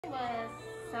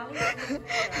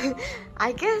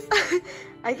I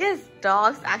guess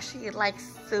dogs actually like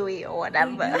Suey or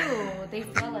whatever. They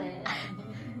feel it.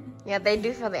 Yeah, they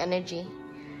do feel the energy.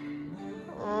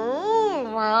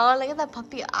 Wow, look at that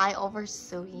puppy eye over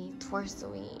Suey, towards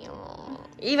Suey.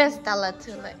 Even Stella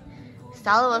too. Like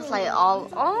Stella was like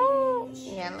all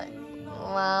yeah, like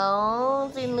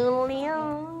wow, see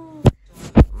Lulio.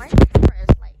 My camera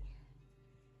is like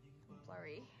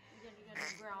blurry.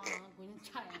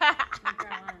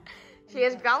 She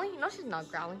is growling? No, she's not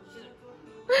growling.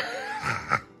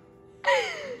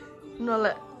 No,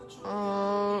 look.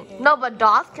 No, but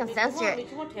dogs can sense your.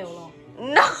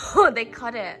 No, they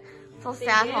cut it. So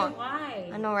sad, huh? Why?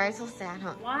 I know, right? So sad,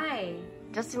 huh? Why?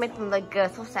 Just to make them look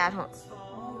good. So sad, huh?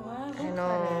 Oh, I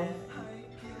know.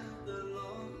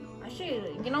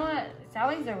 Actually, you know what?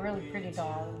 Sally's a really pretty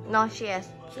dog. No, she is.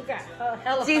 She got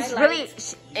hella She's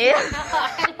highlights.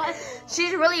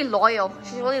 She's really loyal.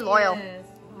 She's really loyal. Yes.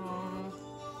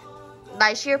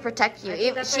 Like she'll protect you.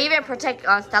 She even protect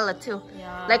Stella too.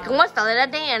 Yeah. Like once Stella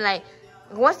that day and like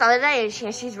once Stella that day,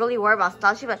 she's really worried about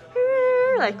Stella. She's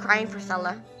like crying for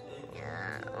Stella.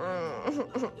 Yeah.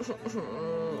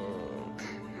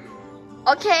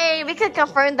 Okay, we can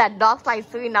confirm that dogs like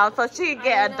Suey now, so she can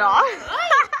get a dog.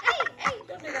 Hey,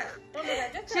 don't do that. Don't do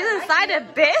that. She's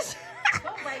excited, bitch.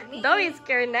 Don't bite me. Don't be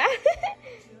scared now.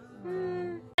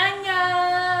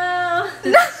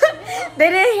 They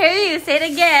didn't hear you. Say it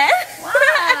again.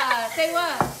 What? Say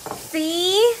what?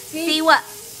 See what?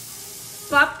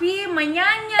 Papi,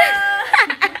 mañana.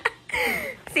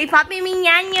 See, papi mi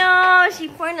ñaño. She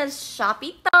pouring a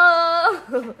shopito. Oh,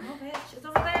 bitch, it's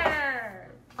over there.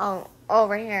 Oh,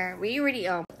 right here. We already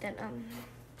then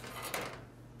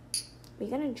we're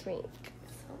gonna drink.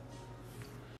 So.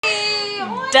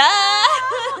 Duh.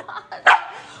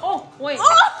 Oh, wait.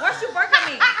 Why'd you bark at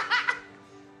me?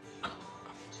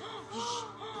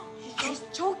 She's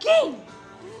choking.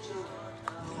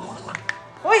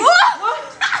 Wait, what?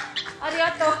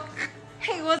 Arigato.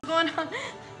 Hey, what's going on?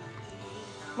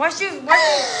 Why'd she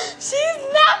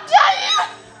snapped at you.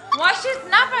 Why'd she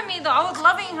snap at me though? I was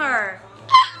loving her.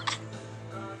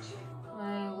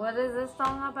 Wait, what is this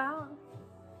song about?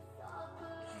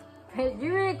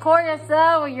 You record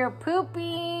yourself when you're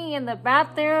pooping in the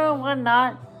bathroom,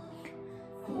 whatnot.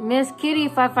 Miss Kitty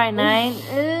 559.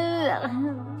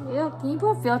 Yeah, can you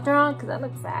put a filter on? Because I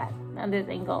look fat on this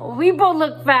angle. We both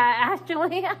look fat,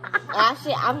 actually.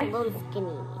 Actually, I'm really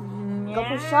skinny. Yeah. Go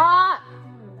for shot.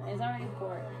 It's already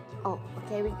poured. Oh,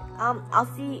 okay.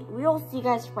 We'll see you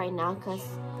guys right now, cause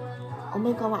oh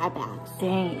my god, my bags.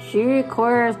 Dang, she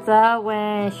records that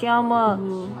when she almost.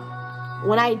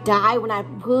 When I die, when I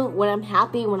poop, when I'm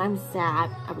happy, when I'm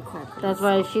sad, I record. That's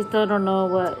why she still don't know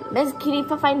what. Miss Kitty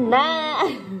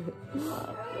 559.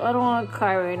 I don't want to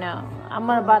cry right now. I'm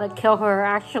about to kill her,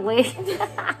 actually.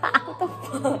 What the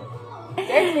fuck?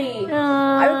 Seriously,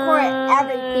 I record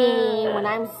everything when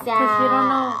I'm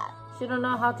sad. She don't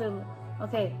know how to.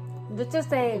 Okay, let's just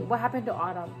say what happened to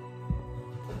Autumn.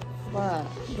 What?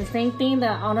 The same thing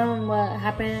that Autumn what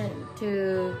happened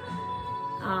to.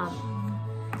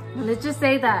 Let's just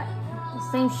say that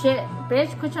same shit,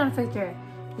 bitch. Put you on a picture.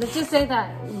 Let's just say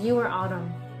that you were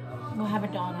Autumn. What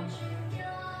happened to Autumn?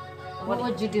 What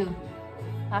would you do?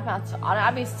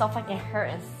 I'd be so fucking hurt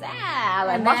and sad.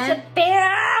 Like, And what's then- it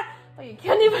there? Like, you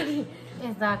can't even.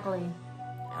 Exactly.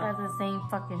 That's the same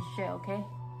fucking shit, okay?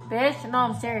 Bitch, no,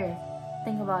 I'm serious.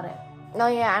 Think about it. No,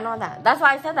 yeah, I know that. That's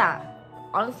why I said that.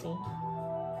 Honestly.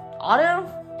 Autumn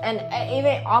and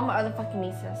even all my other fucking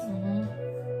nieces.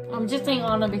 I'm just saying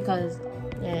Anna because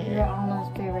Yeah. you're Anna's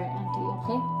favorite auntie,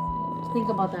 okay? Just think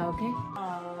about that, okay?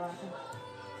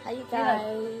 Hi, you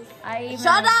guys. Shut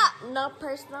Shut up! No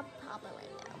personal problem right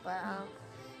now,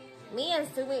 but me and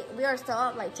Suey, we are still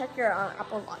up. Like, check your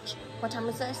Apple Watch. What time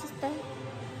is it, sister?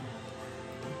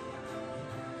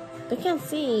 They can't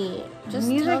see. Just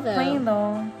Music tell them. playing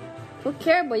though. Who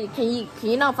cares? But can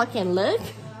you not fucking look?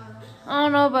 I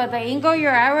don't know, but the angle you're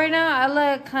at right now, I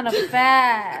look kind of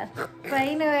fat. But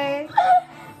anyway,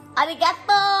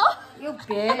 Arigato. you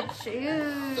bitch.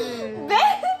 Ew.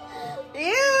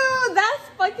 Ew, that's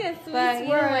fucking sweet. But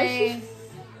anyway,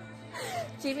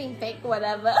 She being fake,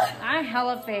 whatever. I'm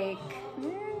hella fake.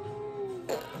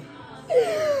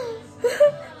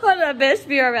 Hold on, bitch.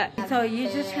 Be right back. So you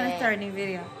just trying to start a new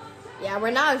video. Yeah,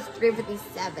 we're now at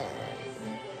 3:57.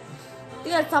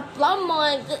 Dude, it's a plum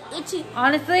one. Itchy.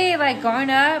 Honestly, like growing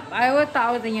up, I always thought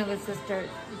I was the youngest sister.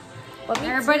 But me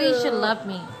Everybody too. should love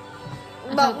me.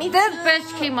 But me This too.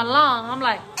 bitch came along. I'm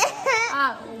like,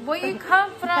 where you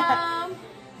come from?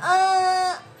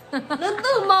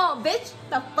 Little mom, bitch.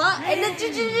 The fuck? And then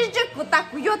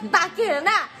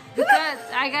because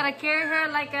I gotta carry her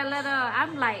like a little.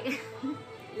 I'm like,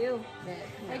 you.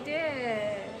 I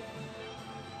did.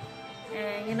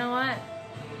 And you know what?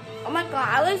 Oh my god,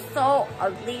 I look so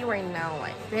ugly right now.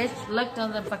 Like, Bitch, look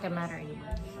doesn't fucking matter anymore.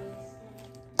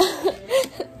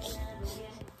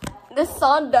 the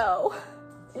sun though.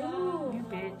 Ooh. You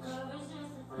bitch.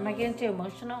 Am I getting too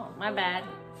emotional? My bad.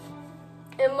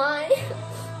 Am I?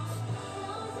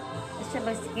 This shit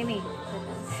looks skinny.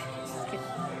 Just kidding.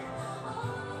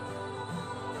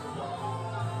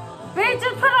 Bitch,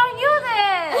 just put on you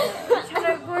then. I'm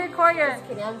trying to record your. Just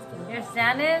kidding, I'm just kidding. Your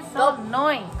sound is so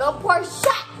annoying. Go pour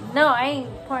shit. No, I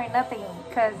ain't pouring nothing.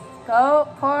 Cause go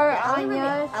pour on your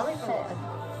I like shit. it.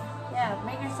 Yeah,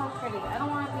 make yourself pretty. I don't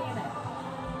want to be in it.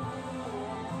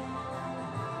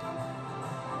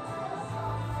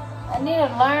 I need to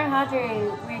learn how to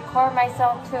record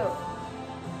myself too.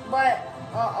 But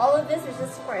all of this is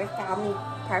just for family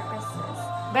purposes.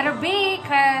 Better be,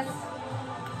 cause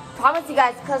Promise you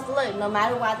guys, cause look, no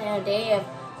matter what, at the end of the day, if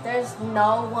there's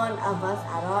no one of us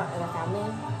at all in the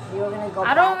family, you're gonna go.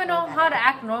 I don't even know how to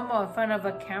act normal in front of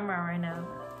a camera right now.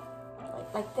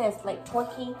 Like this, like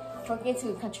twerking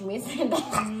to country music.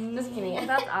 Just kidding.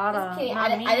 That's Autumn. Just kidding.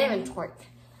 Not I me. didn't even twerk.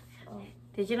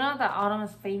 Did you know that Autumn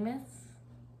is famous?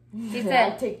 She On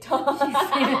said TikTok. she's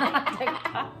famous on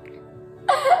TikTok.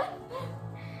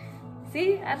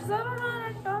 See, I just don't know how to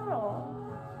act normal.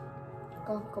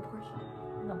 Go pour shit.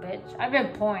 No, bitch. I've been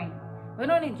pouring. We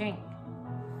don't need drink.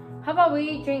 How about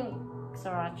we drink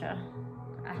sriracha?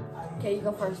 Okay, you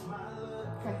go first.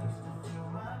 Okay.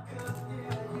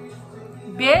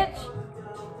 Bitch.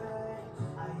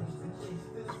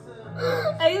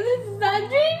 I this is not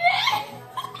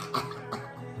drinking.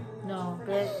 No,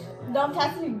 bitch. Don't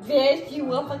touch me, bitch. You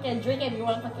will fucking drink if you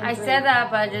want to fucking I drink. said that,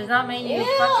 but does not mean you Ew,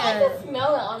 I fucking. can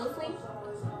smell it, honestly.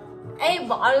 Hey,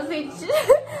 but honestly,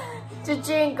 to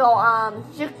drink go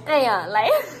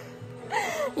like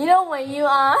you know when you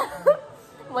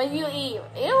when you eat,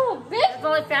 ew, bitch. It's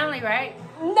only family, right?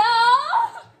 No.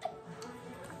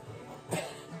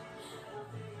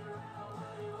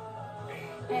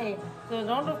 Hey, so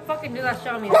don't fucking do that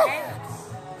shit on me, okay?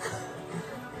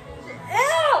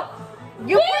 Ew.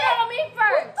 You put it on me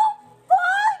first. What the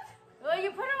fuck? Well, you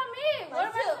put it on me. What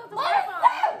am I supposed to What? work on?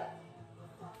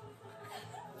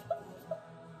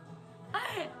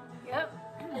 Yep.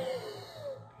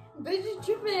 Bitch, you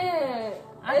tripping.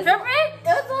 I'm tripping? It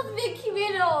was supposed to be cute.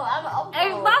 It's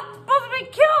not supposed to be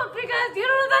cute because you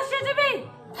don't do that shit to me.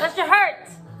 That shit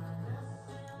hurts.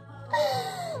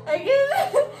 I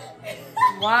guess.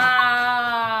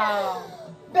 Wow.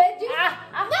 Bitch, you.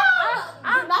 No.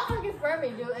 Do not fucking spur me,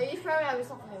 dude. If you spur me, I'll be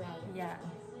so fucking mad. Yeah.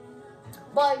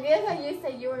 But guess how you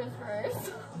said you were the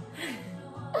first.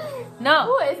 No.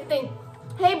 Who is think?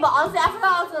 Hey, but honestly, I forgot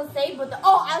what I was gonna say. But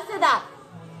I said that.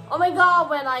 Oh my god,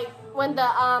 when the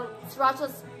sriracha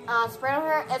sprayed on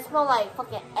her, it smelled like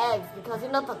fucking eggs because you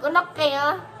know the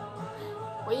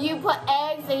when you put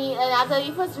eggs and after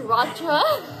you put sriracha.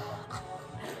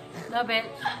 No, bitch. It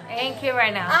ain't cute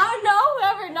right now. I don't know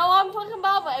whoever know what I'm talking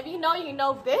about, but if you know, you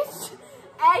know, bitch.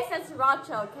 Eggs and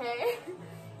sriracha, okay?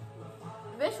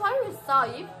 Bitch, why are you so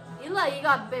you like you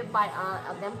got bit by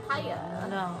a vampire?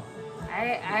 No.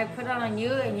 I put it on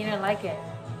you and you didn't like it.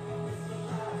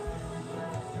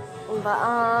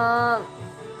 But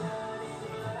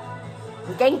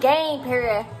gang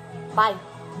period. Bye.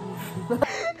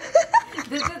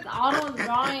 This is Autumn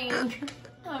drawing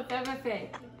a Peppa Pig.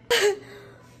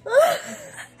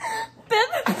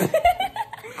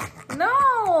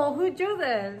 No, who drew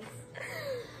this?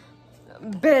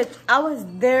 Bitch, I was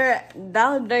there. That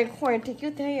was during quarantine.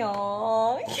 You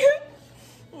tell.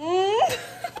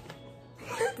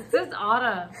 This is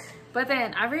Autumn. But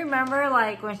then I remember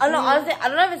like when she... I don't know, honestly, I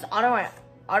don't know if it's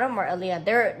Autumn or Aaliyah.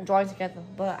 They're drawing together,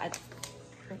 but I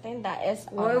think that is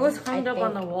Autumn. Well, it was hung up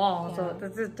on the wall, Yeah. so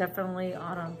this is definitely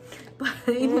Autumn. But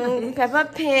anyway, Peppa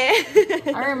Pig.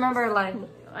 I remember like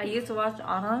I used to watch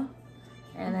Autumn,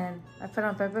 and then I put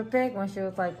on Peppa Pig when she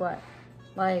was like what?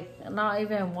 Like not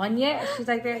even one yet. She's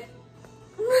like that.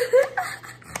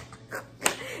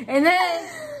 And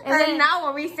then now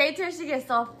when we say to her, she gets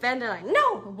so offended. Like,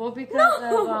 no. Well, because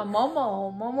of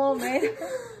Momo made her.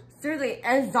 Seriously,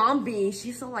 a zombie.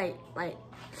 She's so like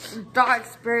dark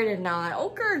spirited now. Like,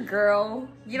 okay, girl.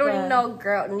 You don't need no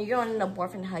girl. You don't need no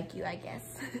boyfriend to hug you, I guess.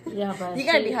 Yeah, but you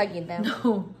gotta be hugging them.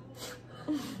 No.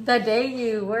 The day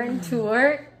you went to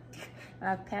work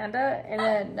at Panda,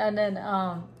 and then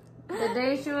the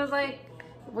day she was like,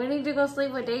 we need to go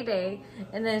sleep with Day Day,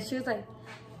 and then she was like,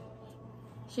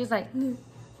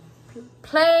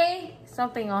 play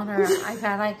something on her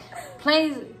iPad. Like,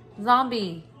 play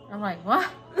zombie. I'm like, what?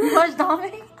 You watch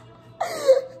zombie?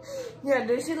 Yeah,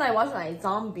 dude, she like watching like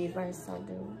zombies by herself,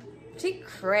 dude. She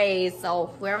crazy,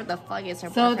 so whoever the fuck is her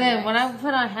So then, right? when I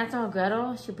put on Hansel and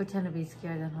Gretel, she pretended to be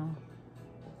scared at home.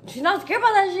 She's not scared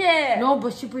about that shit. No,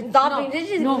 but she pretended. Zombie, this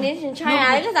is in China.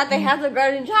 I just thought they had the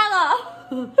girl in China.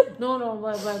 No,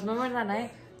 but remember that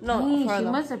night? No, Dang, she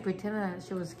must have pretended that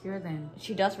she was scared then.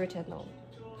 She does pretend though.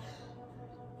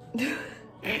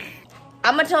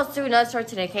 I'm gonna tell Sue another story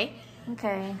today, okay?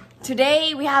 Okay.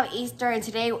 Today we have Easter, and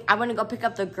today I'm gonna go pick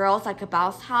up the girls at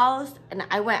Cabal's house. And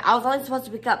I was only supposed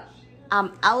to pick up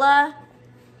Ella,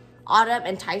 Autumn,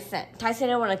 and Tyson. Tyson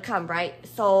didn't want to come, right?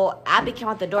 So Abby came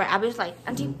out the door. Abby was like,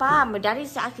 Auntie Bob, my daddy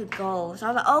said I could go. So I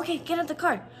was like, oh, okay, get in the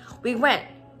car. We went,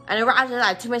 and then after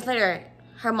like 2 minutes later,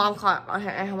 her mom called, and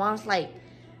her mom's like,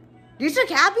 you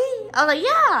took Abby? I was like,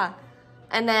 yeah.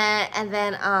 And then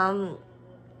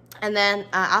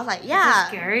I was like, yeah. Is it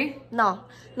scary? No,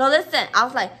 listen. I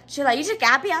was like, she's like, you took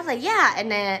Abby? I was like, yeah.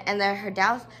 And then her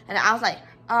dad was, and I was like,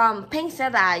 Pink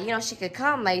said that, you know, she could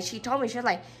come. Like, she told me, she was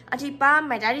like, Auntie Bob,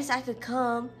 my daddy said I could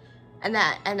come. And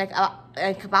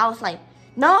Cabal was like,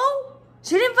 no,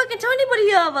 she didn't fucking tell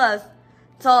anybody of us.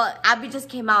 So Abby just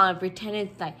came out and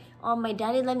pretended like, oh, my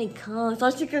daddy let me come so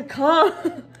she could come.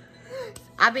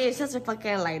 Abby is such a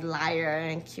fucking like liar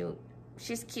and cute.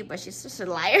 She's cute, but she's just a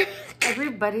liar.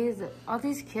 All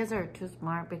these kids are too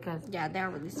smart because... Yeah,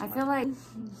 they're really smart. I feel like...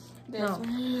 No.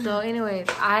 So anyways,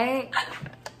 I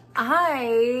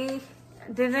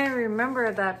didn't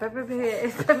remember that Peppa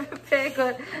Pig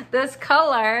was this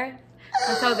color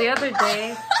until the other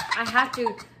day. I had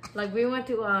to... Like, we went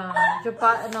to... we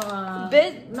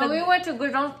went to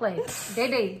Gudron's place.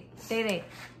 Day.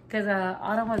 Because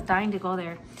Autumn was dying to go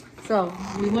there. So,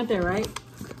 we went there, right?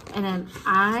 And then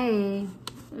I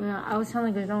was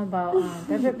telling Gudron about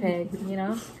Peppa Pig, you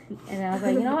know? And I was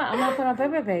like, you know what? I'm going to put on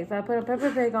Peppa Pig. So I put a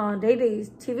Peppa Pig on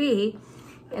Day-Day's TV.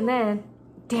 And then,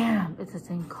 damn, it's the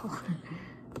same color.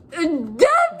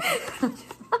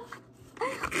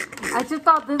 I just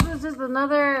thought this was just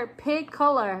another pig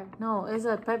color. No, it's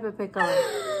a Peppa Pig color.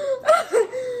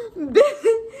 This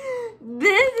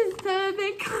is Peppa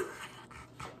Pig color.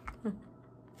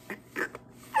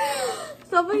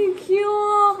 So fucking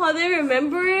cute. How they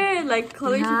remember it, like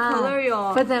color to color,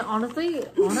 y'all. But then honestly,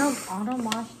 Autumn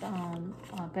watched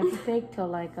Peppa Pig till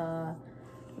like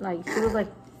she was like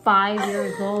 5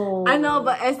 years old. I know,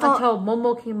 but it's not until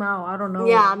Momo came out. I don't know.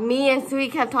 Yeah, me and Suey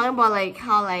kept talking about like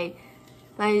how like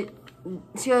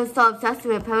she was so obsessed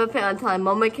with Peppa Pig until like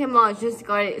Momo came out. She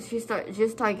started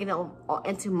getting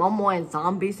into Momo and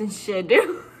zombies and shit,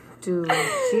 dude. Dude,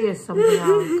 she is something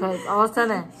else. Cause all of a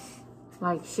sudden,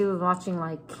 like she was watching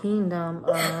like Kingdom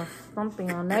or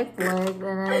something on Netflix, and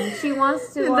then she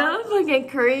wants to. That was fucking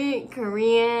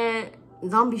Korean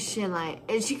zombie shit. Like,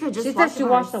 and she could just. She said she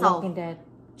watched The Walking Dead.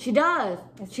 She does.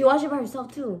 She watched it by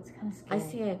herself too. It's kind of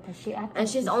scary. I see it. And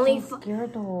she's only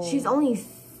scared though. She's only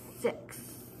 6.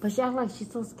 But she acts like she's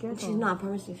so scared though. She's not. I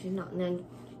promise you, she's not. And then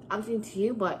I'm saying to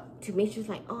you, but to me, she's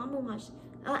like, oh, I'm gonna watch.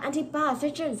 Auntie Ba,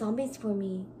 search your zombies for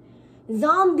me.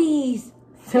 Zombies.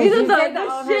 So she said that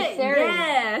on her series.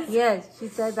 Yes. Yes, she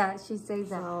said that. She says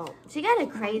that. So she got it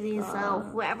crazy. So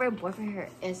whoever boyfriend her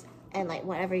is, and like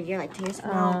whatever year, like 10 years from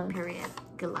now, period.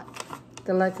 Good luck.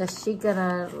 Good luck, cause she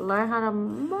gonna learn how to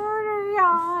murder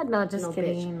y'all. No, just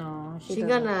kidding. Bitch. No, she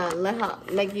gonna let her,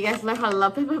 like you guys learn how to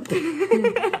love Peppa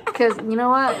Pig. Cause you know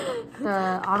what,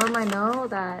 the Autumn I know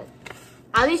that.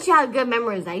 At least she had good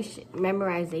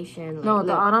memorization. Like, no,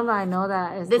 the Autumn that I know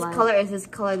that is this like, color is this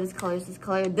color, this color is this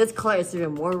color, this color is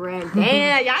even more red.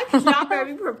 Damn, y'all better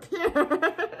be prepared.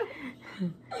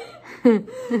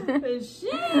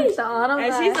 The Autumn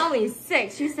and she's only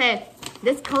 6. She said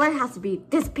this color has to be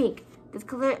this pink. This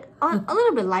color a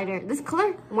little bit lighter. This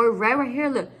color more red right here.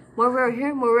 Look, more red right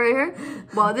here, more red right here.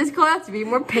 Well, this color has to be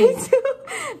more pink too.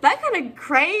 That kind of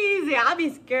crazy. I'll be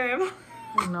scared.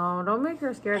 No, don't make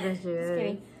her scared than she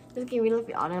is. Just kidding. We love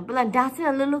you, Autumn. But like, that's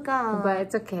a little girl. But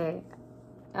it's okay.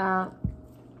 They'll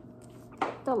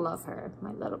love her,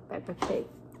 my little Peppa Pig.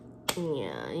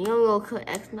 Yeah, you don't go cook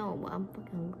X. No, but I'm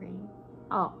fucking hungry.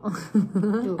 Oh.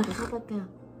 Dude, how about that?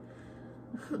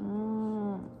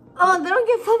 Oh, they don't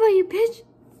give a fuck about you, bitch.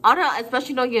 Autumn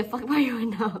especially don't give a fuck about you right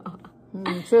now.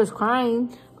 She was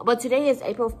crying. But today is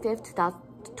April 5th,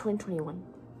 2021.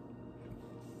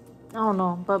 I don't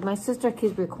know, but my sister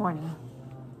keeps recording.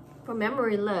 From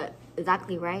memory, look,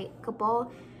 exactly right, couple.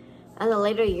 And the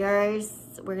later years,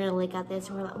 we're gonna look at this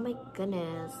and we're like, oh my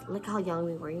goodness, look how young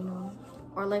we were, you know?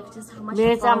 or like just how much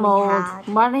Bitch, I'm fun we old. had.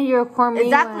 Why didn't you record me?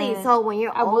 Exactly. So when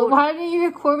you're old, why didn't you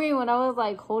record me when I was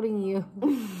like holding you?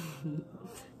 okay,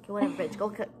 whatever, bitch. Go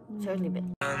cut. Seriously,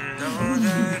 bitch.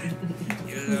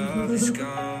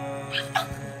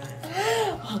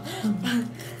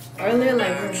 Earlier,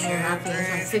 like we were laughing. It's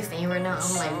like 6 a.m. right now.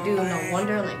 I'm like, dude, no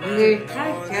wonder. Like, Dude,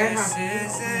 kind of scared how he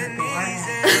opened the door and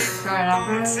started off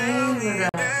with the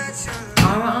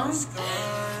arm on.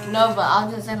 no, but I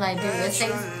was just saying, like, dude, it's 6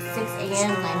 a.m.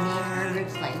 Like, me and her were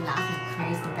just like laughing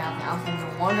crazy about it. I was like, no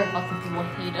wonder fucking people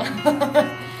hate us.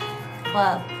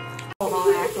 But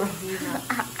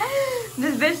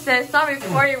this bitch said, stop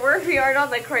recording. We are not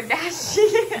the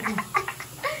Kardashian.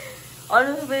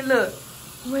 Honestly, look.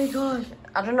 Oh my gosh.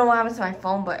 I don't know what happens to my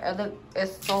phone, but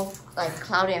it's so like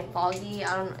cloudy and foggy.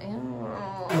 I don't know.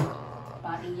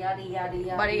 Body yada yada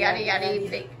yada. Body yada yada.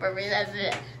 Big baby, that's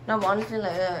it. No, but honestly,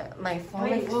 like my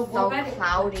phone is so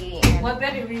cloudy. And What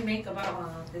better we make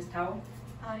about this towel?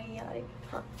 Yada yada.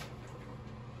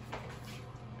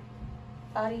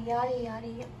 Yada yada yada.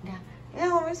 Yeah.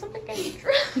 No, I'm something getting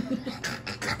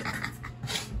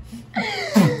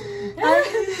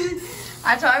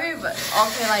I told everybody,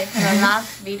 okay, like, for the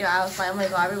last video, I was like, oh my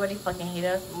god, everybody fucking hate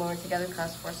us when we're together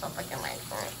because we're so fucking, like,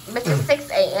 bitch, it's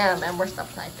 6 a.m. and we're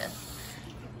stuff like this.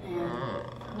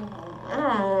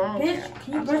 Bitch,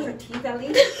 can you brush your teeth at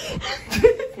least?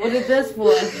 What is this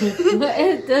for? What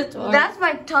is this for? That's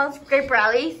my tongue scraper,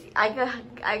 at least. I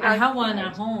have one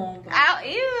at home. Ow,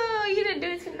 ew, you didn't do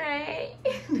it tonight.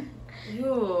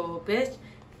 Ew, bitch.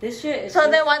 This shit is so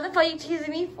then why the fuck are you teasing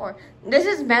me for? This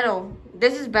is metal.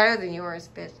 This is better than yours,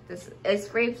 bitch. It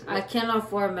scrapes. I can't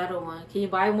afford a metal one. Can you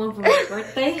buy one for my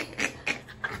birthday?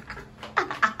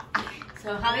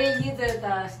 So how do you use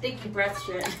the sticky breath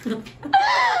shit?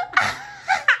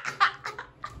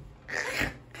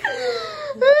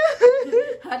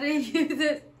 How do you use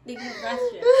this sticky breath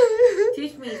shit?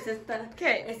 Teach me, sister.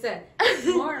 Okay. It's a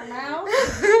smart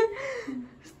mouse.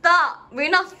 Stop. We're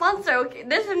not sponsored, okay?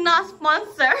 This is not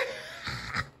sponsored.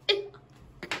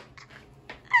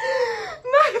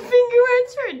 My finger went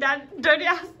to that dirty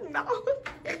ass mouth.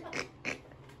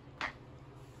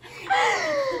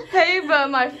 Hey, but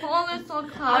my phone is so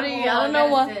cloudy. I don't know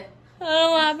what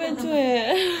happened to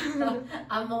it.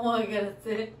 I'm the one gonna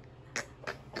sit.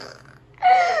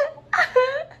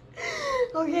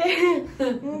 Okay.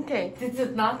 Okay. This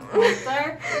is not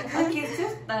sponsored. Okay,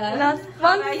 sister. Not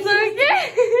sponsored.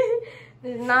 Okay.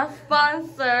 This is not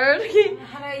sponsored.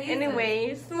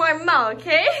 Anyway, smart mouth,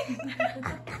 okay?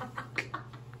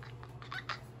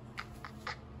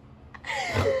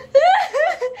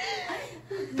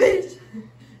 Bitch.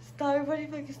 Stop, everybody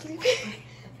fucking sleeping.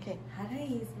 Okay. How do I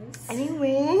use this?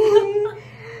 Anyway.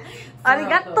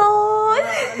 Arigato.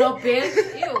 No, bitch.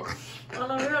 Ew. Oh,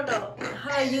 no, no, no. How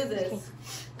do I use this?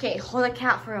 Okay, hold the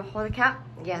cap for real. Hold the cap.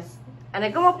 Yes. And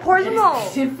then go pour them all.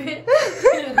 Stupid.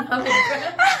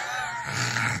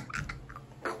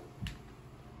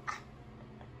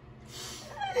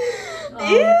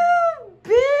 Ew,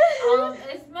 bitch.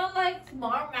 It smells like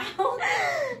smart mouth.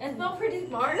 It smells pretty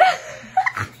smart.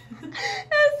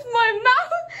 It's my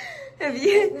mouth. If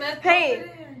you, hey,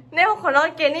 เนี่ยของน้อง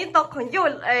เกนนี่ตกของยู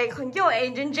เอ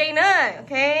เจนเจเนอร์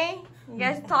okay? You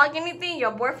guys talk anything?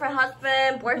 Your boyfriend,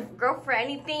 husband, girlfriend,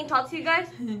 anything? Talk to you guys?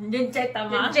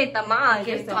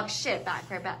 Okay, talk shit back,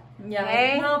 right back. Yeah,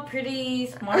 okay? it's not pretty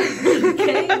smart.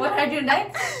 Okay, what I do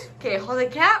next? Okay, hold the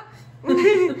cap.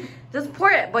 Just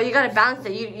pour it, but you gotta balance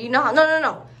it. You know how?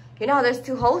 No. You know how there's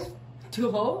 2 holes? 2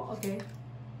 holes? Okay.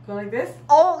 Go like this?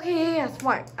 Oh, okay, yeah,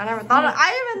 smart. I never thought of.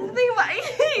 I didn't even think about it.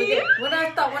 Okay, when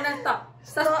I stop.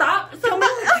 Stop. Okay,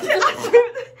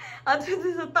 I'll do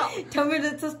this to stop. Tell me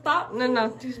to stop. No,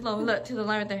 too slow. Look, to the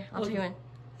line right there. I'll tell you when.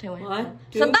 1,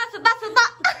 2. Stop.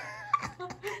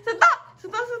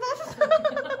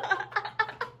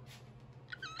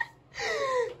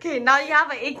 Okay, now you have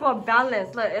an equal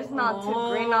balance. Look, it's not too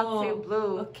green, not too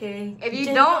blue. Okay. If you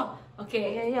don't...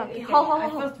 Okay. Yeah. Okay. Ho. I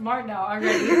feel smart now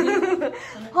already.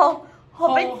 Pickle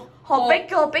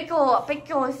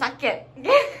second.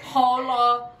 Hold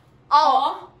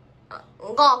Oh.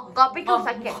 Go pickle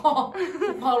second.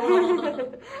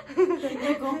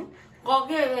 Go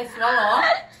get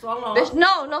swallow. There's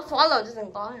no swallow, just go.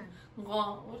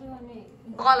 What does that mean?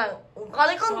 Go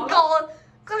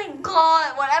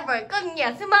whatever. Go nhẹ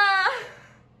chứ mà.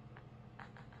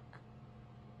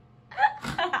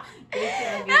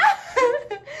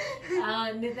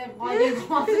 Đi xem coi đi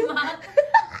con chứ mà.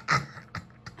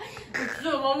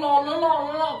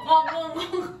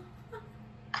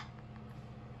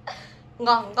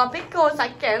 Go pickle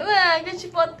second. Cái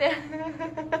chip there.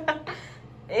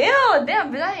 Ew,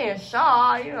 damn, but that ain't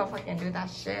shot. You don't fucking do that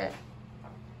shit.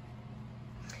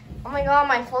 Oh my god,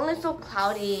 my phone is so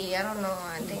cloudy. I don't know.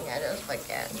 I think I just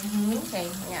forget. Okay,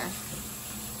 yeah.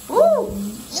 Woo!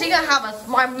 She gonna have a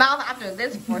smart mouth after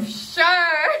this for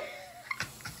sure.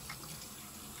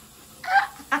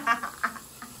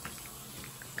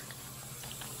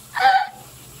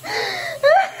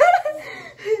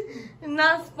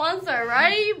 Not sponsored,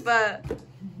 right? But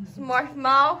smart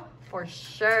mouth for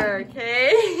sure,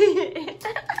 okay?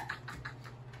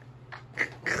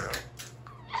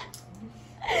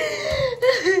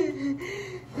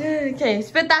 Okay,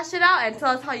 spit that shit out and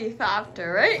tell us how you feel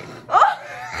after, right? Oh!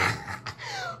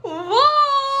 Whoa!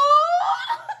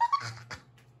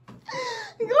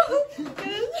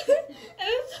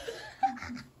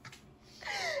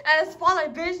 And it's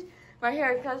spotlight, bitch, right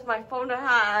here because my phone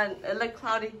had it looked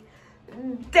cloudy.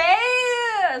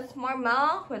 Damn! Smart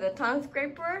mouth with a tongue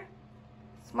scraper.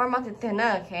 Smart mouth is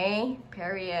thinner, okay?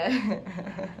 Period.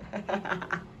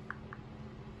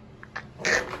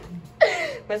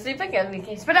 Let's see if I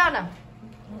can spit out now.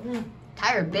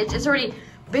 Tired, bitch. It's already,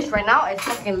 bitch, right now it's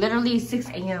fucking literally 6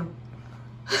 a.m.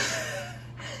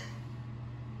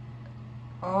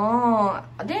 Oh,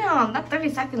 damn, that 30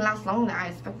 seconds lasts longer than I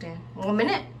expected. 1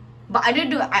 minute. But I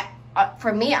do,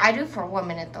 for me, I do for 1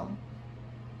 minute though.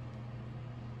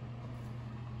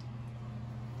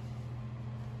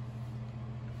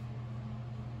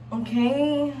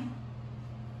 Okay.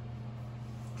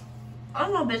 I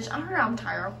don't know, bitch. I heard I'm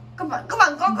tired. Come on, go.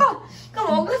 Come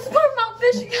on, go smart mouth,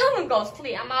 bitch. Come on, go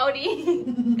sleep. I'm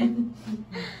outie.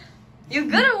 You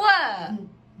good or what?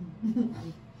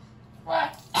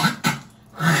 What?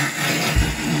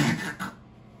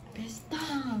 Bitch,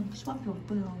 stop. Swap your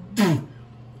bill.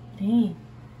 Dang.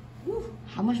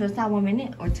 How much was that? 1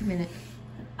 minute or 2 minutes?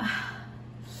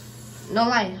 No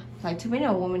lie. Like 2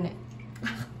 minutes or 1 minute?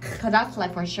 Because that's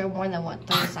like for sure more than what,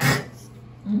 30 seconds.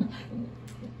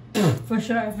 For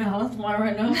sure, I feel hella smart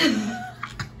right now.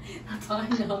 That's all I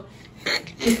know.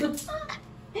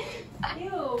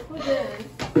 Ew, who did?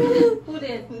 Who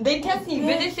did? They tested you,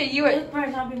 but they said you were. This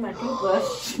better not be my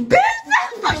toothbrush. Bitch,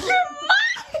 that's fucking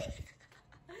mine!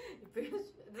 Bitch,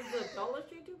 this is a Dollar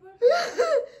Tree toothbrush?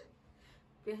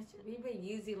 Bitch, we've been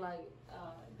using like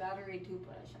battery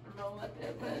toothbrush. I don't know what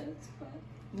that is, but.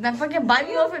 Then fucking buy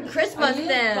me over Christmas Are you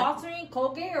then. sponsoring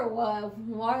Colgate or what?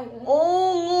 Why?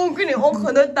 Oh, 그니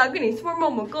그렇다. 그니 smart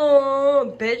mama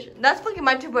go, bitch. That's fucking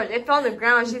my toothbrush. It fell on the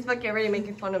ground. She's fucking already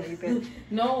making fun of me, bitch.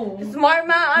 No. Smart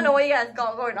man, I don't know what you guys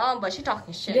got going on, but she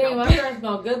talking shit. Damn, my breath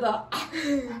smell good though.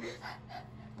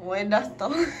 Wait, that's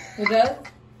though. It does?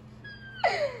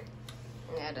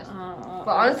 Yeah, it does.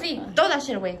 But honestly, throw that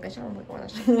shit away, bitch. I don't want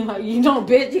that shit. You know,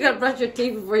 bitch, you gotta brush your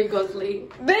teeth before you go to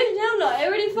sleep. Bitch, hell no, it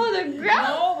already fell on the ground.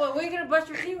 No, but we're gonna brush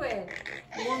your teeth with.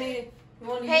 You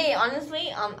want me? Hey,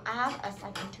 honestly, I have a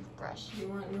second toothbrush. You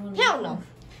want Hell no.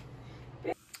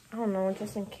 I don't know,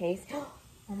 just in case.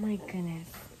 Oh my goodness.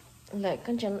 Look,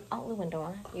 out the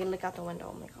window. You look out the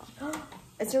window. Oh my god.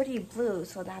 It's already blue,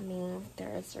 so that means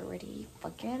there's already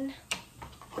fucking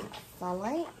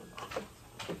sunlight.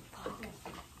 Fuck.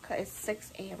 Cause it's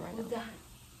 6 a.m. right now.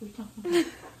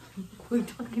 Who you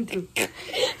talking to?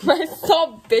 My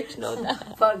soul bitch know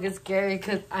that. Fuck, it's scary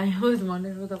because I always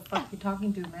wondered who the fuck you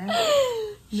talking to, man.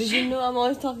 Did you know I'm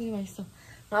always talking to myself?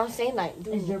 I was saying like,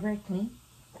 dude. Is your bed clean?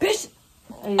 Bitch!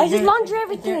 I just laundry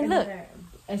everything, look.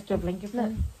 Is your blanket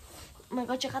clean? Oh my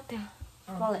god, check out there.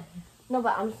 Call it. No,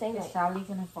 but I'm saying Is like. Sally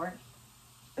gonna fart?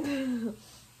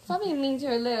 Stop being mean to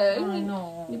her, look. Oh, I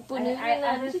know. You put it in I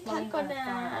there. just Talk on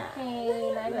that.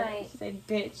 Okay, night. Say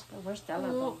bitch, but where's Stella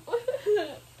though?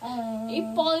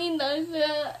 You falling down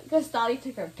because Sally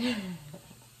took her bed.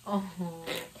 Oh.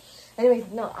 Anyways,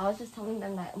 no, I was just telling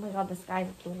them that, oh my god, the sky is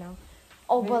blue now.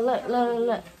 Oh, but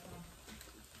look.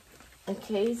 In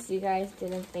case you guys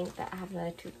didn't think that I have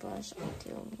another toothbrush, I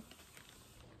do.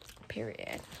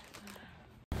 Period.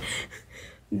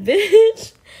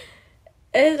 Bitch,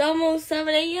 it's almost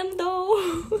 7 a.m.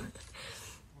 though.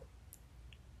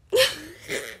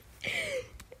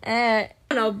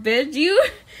 No, bitch, you?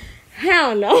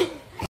 Hell no.